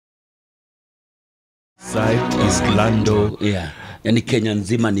Side is Lando. Yeah. Yani Kenya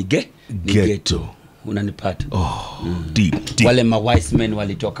nzima ni ghetto. Unanipata? Deep. Wale wise men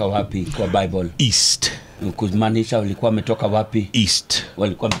walitoka wapi kwa Bible? East. Kumaanisha walikuwa wametoka wapi? East.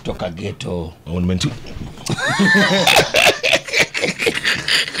 Walikuwa wametoka ghetto. I want meant to.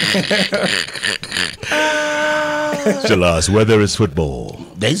 Jalas, where there is football,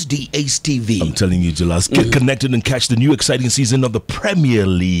 there's DSTV. I'm telling you, Jalas, get connected and catch the new exciting season of the Premier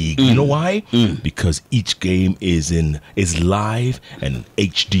League. You know why? Because each game is live and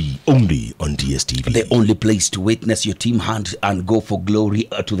HD only on DSTV. The only place to witness your team hunt and go for glory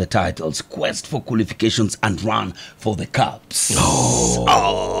to the titles, quest for qualifications and run for the cups.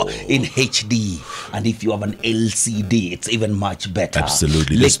 In HD. And if you have an LCD, it's even much better.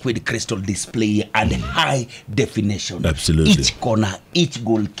 Absolutely. Liquid crystal display and high definition. Absolutely. Each corner, each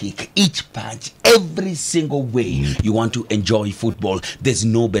goal kick, each punch, every single way you want to enjoy football. There's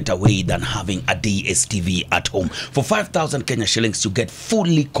no better way than having a DSTV at home. For 5,000 Kenya shillings, you get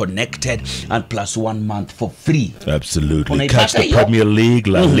fully connected and plus 1 month for free. Absolutely. Catch the Premier League,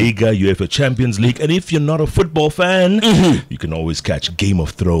 La Liga, UEFA Champions League. And if you're not a football fan, you can always catch Game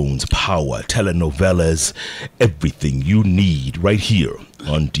of Thrones, Power, telenovelas, everything you need right here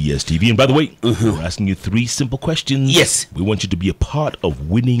on DSTV. And by the way, we're asking you 3 simple questions. Yes. We want you to be a part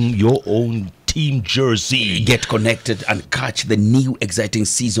of winning your own team jersey. Get connected and catch the new exciting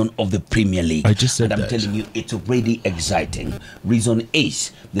season of the Premier League. I just said and I'm telling you, it's already exciting. Reason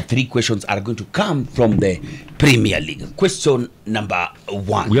is, the 3 questions are going to come from the Premier League. Question number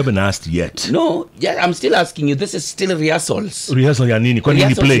 1. We haven't asked yet. No, yeah, I'm still asking you. This is still rehearsals. Rehearsal ya nini? Kwa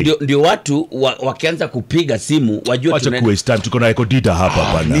nini play? Ndio watu wakianza kupiga simu wajue tunaenda. Wacha time tuko na eko Dydda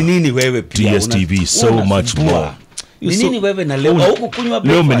hapa bana. Ni nini wewe pia? DSTV so much more. Ni nini wewe na leo huko kunywa breakfast?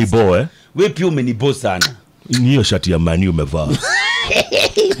 Leo umenibo Wewe pia umenibo sana. Niyo shati ya Man U umevaa.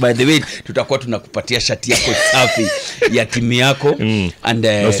 By the way, tutakuwa tunakupatia shati yako safi ya timu yako and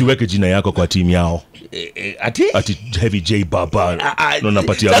usiweke jina yako kwa timu yao. Ati Heavy J Baba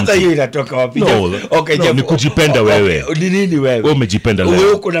unapatia sasa hiyo inatoka wapi? Okay, no, ni kujipenda wewe. Ni nini wewe? Wewe umejipenda leo.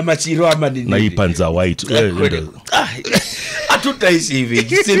 Wewe uko na machiro ama nini? Na hii panza white. Hatutaishi hivi.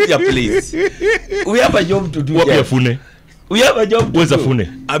 Cynthia, please. We have a job to do. Wapi afune? We have a job to do. Fune.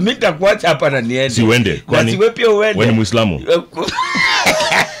 Amita kuacha hapa na niende. Si uende. Kwani? Wewe pia uende. Wewe ni Muislamu.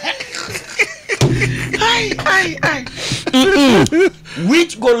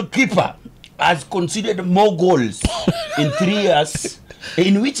 Which goalkeeper has conceded more goals in 3 years?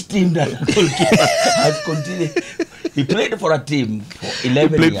 In which team that goalkeeper has conceded? He played for a team for 11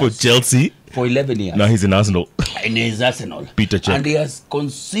 years. He played for Chelsea for 11 years. Now he's in Arsenal. And he's Arsenal. Peter Check. And he has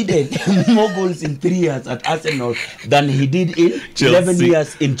conceded more goals in 3 years at Arsenal than he did in Chelsea. 11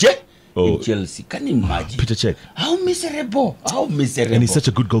 years in Chelsea. Can you imagine? Peter Check. How miserable. And he's such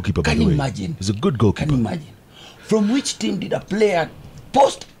a good goalkeeper, by the way. Can you imagine? He's a good goalkeeper. Can you imagine? From which team did a player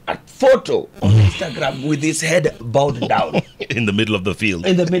post a photo on Instagram with his head bowed down? In the middle of the field.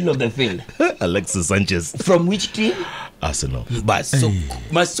 In the middle of the field. Alexis Sanchez. From which team? Arsenal. But so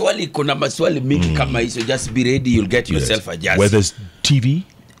kuna maswali mingi kama hizo. Just be ready, you'll get yourself adjusted. Where there's TV?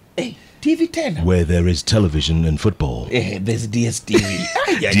 TV 10. Where there is television and football. There's DSTV.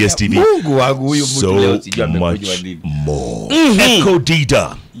 DSTV. Mungu wangu huyu mtu leo sijui amekuja nini. More. Echo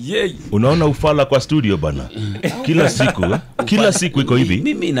Dydda. Unaona ufala kwa studio bana. Kila siku iko hivi.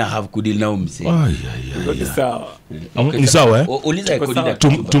 Mimi na have kudeal na umse. Sawa. Ni sawa Uliza Echo Dydda.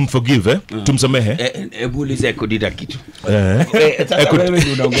 Tumforgive tumsamehe. Hebu uliza Echo Dydda kitu. Sasa wewe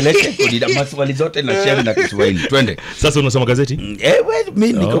ndio unaongelesha Echo Dydda maswali zote na share na Kiswahili. Twende. Sasa unasoma gazeti?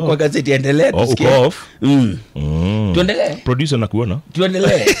 Mimi niko kwa gazeti, endelea tusikie. Uko off? Tuendelee. Producer nakuona.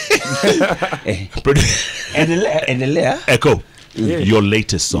 Tuendelee. Endelea. Echo. Your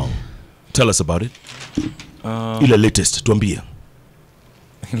latest song. Tell us about it. Ile latest, tuambie.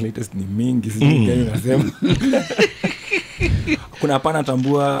 Latest ni mingi, sijui gani unasema. Kuna hapana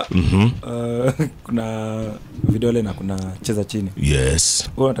tambua, kuna vidole na kuna cheza chini. Yes.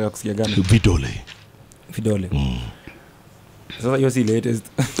 Wewe unataka kusikia gani? Vidole. Sasa hiyo si latest.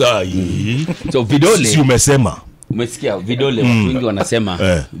 So vidole. Si umesema. Umesikia vidole, watu wengi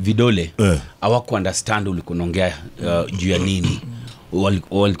wanasema vidole hawaku understand ulikonaongea juu ya nini.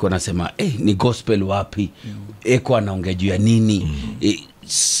 Walikuwa wanasema ni gospel wapi? Eko anaongea juu ya nini?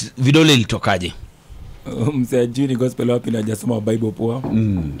 Vidole ilitokaje? Msajui ni gospel wapi na hajasoma Bible poa.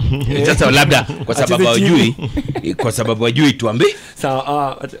 Sasa labda kwa sababu hajui tuambie.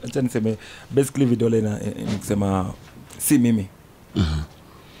 Sawa, acha niseme basically vidole ni kusema si mimi.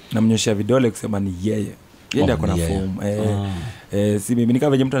 Namnyoshia vidole kusema ni yeye. yenda kuna form si mimi nika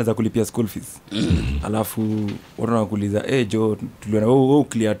venye mtu anaweza kulipia school fees alafu watu wanakuuliza jo tuliona wewe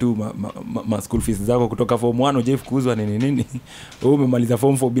clear tu ma school fees zako kutoka form 1 uje kufukuzwa nini wewe umemaliza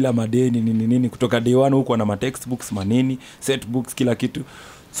form 4 bila madeni nini kutoka day 1 huko na ma textbooks manini set books kila kitu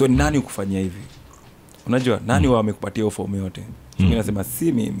so nani ukufanyia hivi unajua nani wamekupatia form yote mimi nasema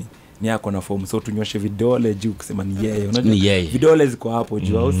si mimi ni yako na form so tunyoshe vidole juu kusema ni yeye unajua vidole ziko hapo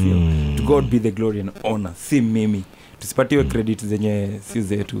juu au sio to God be the glory and honor si mimi tusipatiwe credit zenye si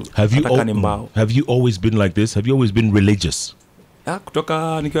zetu have you always been like this have you always been religious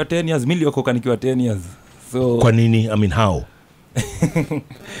kutoka nikiwa 10 years mimi niliokoka nikiwa 10 years so kwa nini I mean how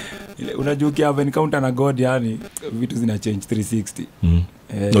unajua ukiava encounter na God yani vitu zina change 360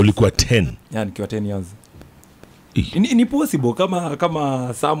 na ulikuwa 10 yani nikiwa 10 years ni possible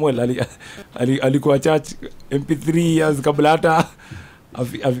kama Samuel alikuwa church MP3 years kabla hata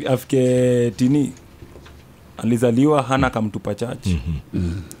afike tini alizaliwa hana kamtupa church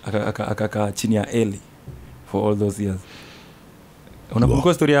akaka chini ya Eli for all those years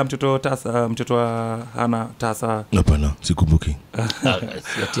unakumbuka story ya mtoto wa Hana tasa hapana sikumbuki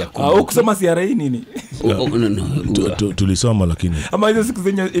ukisoma CRA nini tulisoma lakini ama hizo siku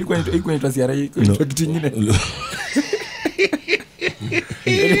zenye ilikuwa inaitwa CRA kitu kingine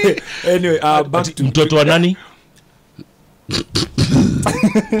anyway back to mtoto wa nani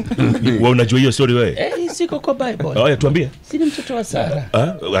wewe unajua hiyo story wewe siko kwa Bible haya tuambie si ni mtoto wa Sara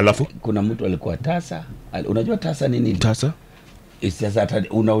alafu kuna mtu alikuwa tasa unajua tasa nini tasa sasa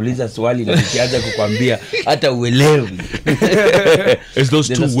unauliza swali na nikianza kukwambia hata uelewi is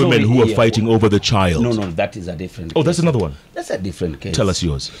those two women who are fighting over the child no that is a different case. That's another one that's a different case tell us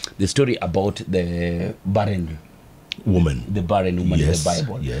yours the story about the barren woman in the Bible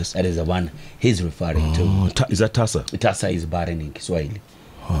that is the one he's referring to is that tasa is barren in Kiswahili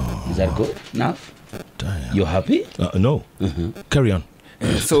is that good enough you're happy no carry on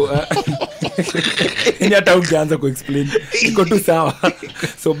so ni hata ungeanza kuexplain iko tu sawa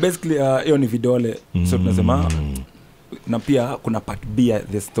so basically hiyo ni vidole so tunasema na pia kuna part B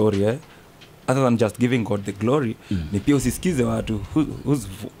the story other than just giving God the glory ni pia usisikize watu whose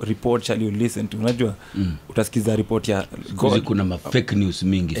report shall you listen to unajua utasikiza report ya God kuna ma fake news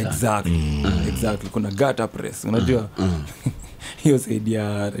mingi sana exactly kuna gata press unajua hiyo saidi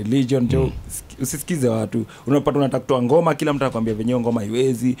ya religion jo usisikize watu unapata unataka kutoa ngoma kila mtu anakuambia venye ngoma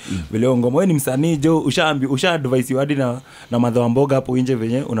haiwezi vile ngoma wewe ni msanii jo usha advise hadi na madhawa mboga hapo nje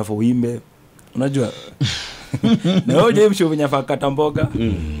venye unafaa uimbe unajua na wewe je msho venye afakata mboga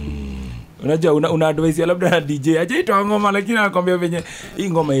unajua una advise labda na DJ aje itoa ngoma lakini anakuambia venye hii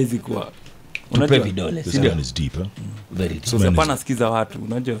ngoma hizi kwa unajua vidole this one is deeper very deep so hapana sikiza watu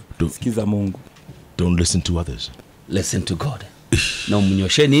unajua sikiza Mungu don't listen to others listen to God na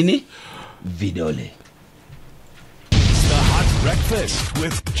umnyoshe nini vidole The Hot Breakfast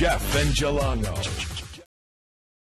with Jeff and Jalango.